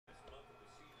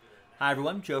Hi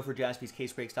everyone, Joe for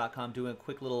JaspysCaseBreaks.com doing a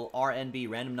quick little RNB,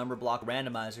 random number block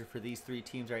randomizer for these three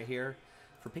teams right here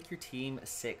for Pick Your Team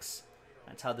 6.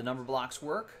 That's how the number blocks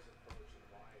work.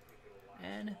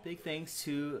 And big thanks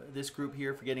to this group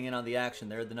here for getting in on the action.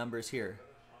 There are the numbers here.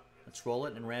 Let's roll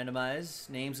it and randomize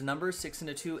names and numbers 6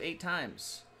 and a 2 8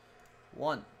 times.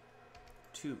 1,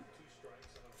 2,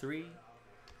 3,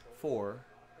 4,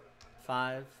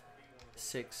 5,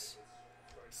 6,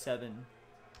 7,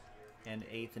 and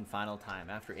 8th and final time.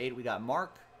 After 8, we got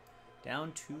Mark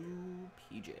down to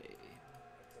PJ.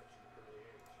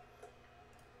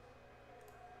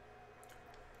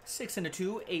 Six and a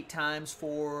 2, 8 times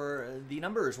for the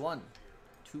numbers. 1,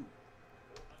 2,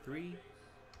 3,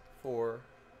 4,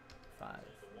 5,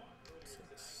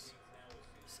 6,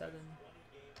 7,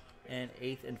 and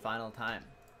 8th and final time.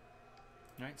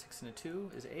 All right, 6 and a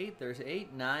 2 is 8. There's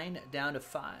 8, 9 down to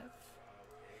 5.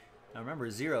 Now remember,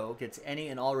 0 gets any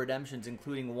and all redemptions,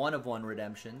 including 1 of 1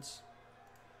 redemptions.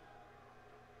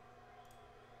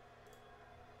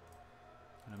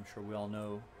 And I'm sure we all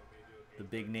know the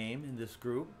big name in this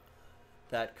group.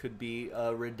 That could be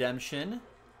a redemption.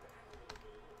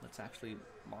 Let's actually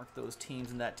mark those teams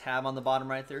in that tab on the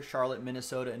bottom right there. Charlotte,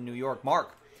 Minnesota, and New York.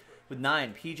 Mark with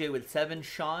 9. PJ with 7.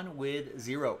 Sean with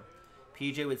 0.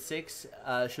 PJ with 6.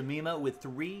 Shamima with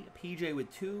 3. PJ with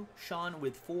 2. Sean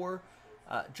with 4.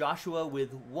 Joshua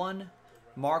with 1,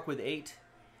 Mark with 8,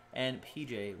 and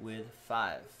PJ with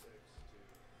 5.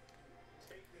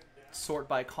 Sort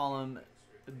by column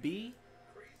B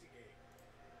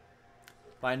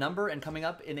by number, and coming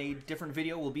up in a different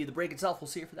video will be the break itself. We'll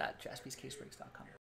see you for that. JaspysCaseBreaks.com.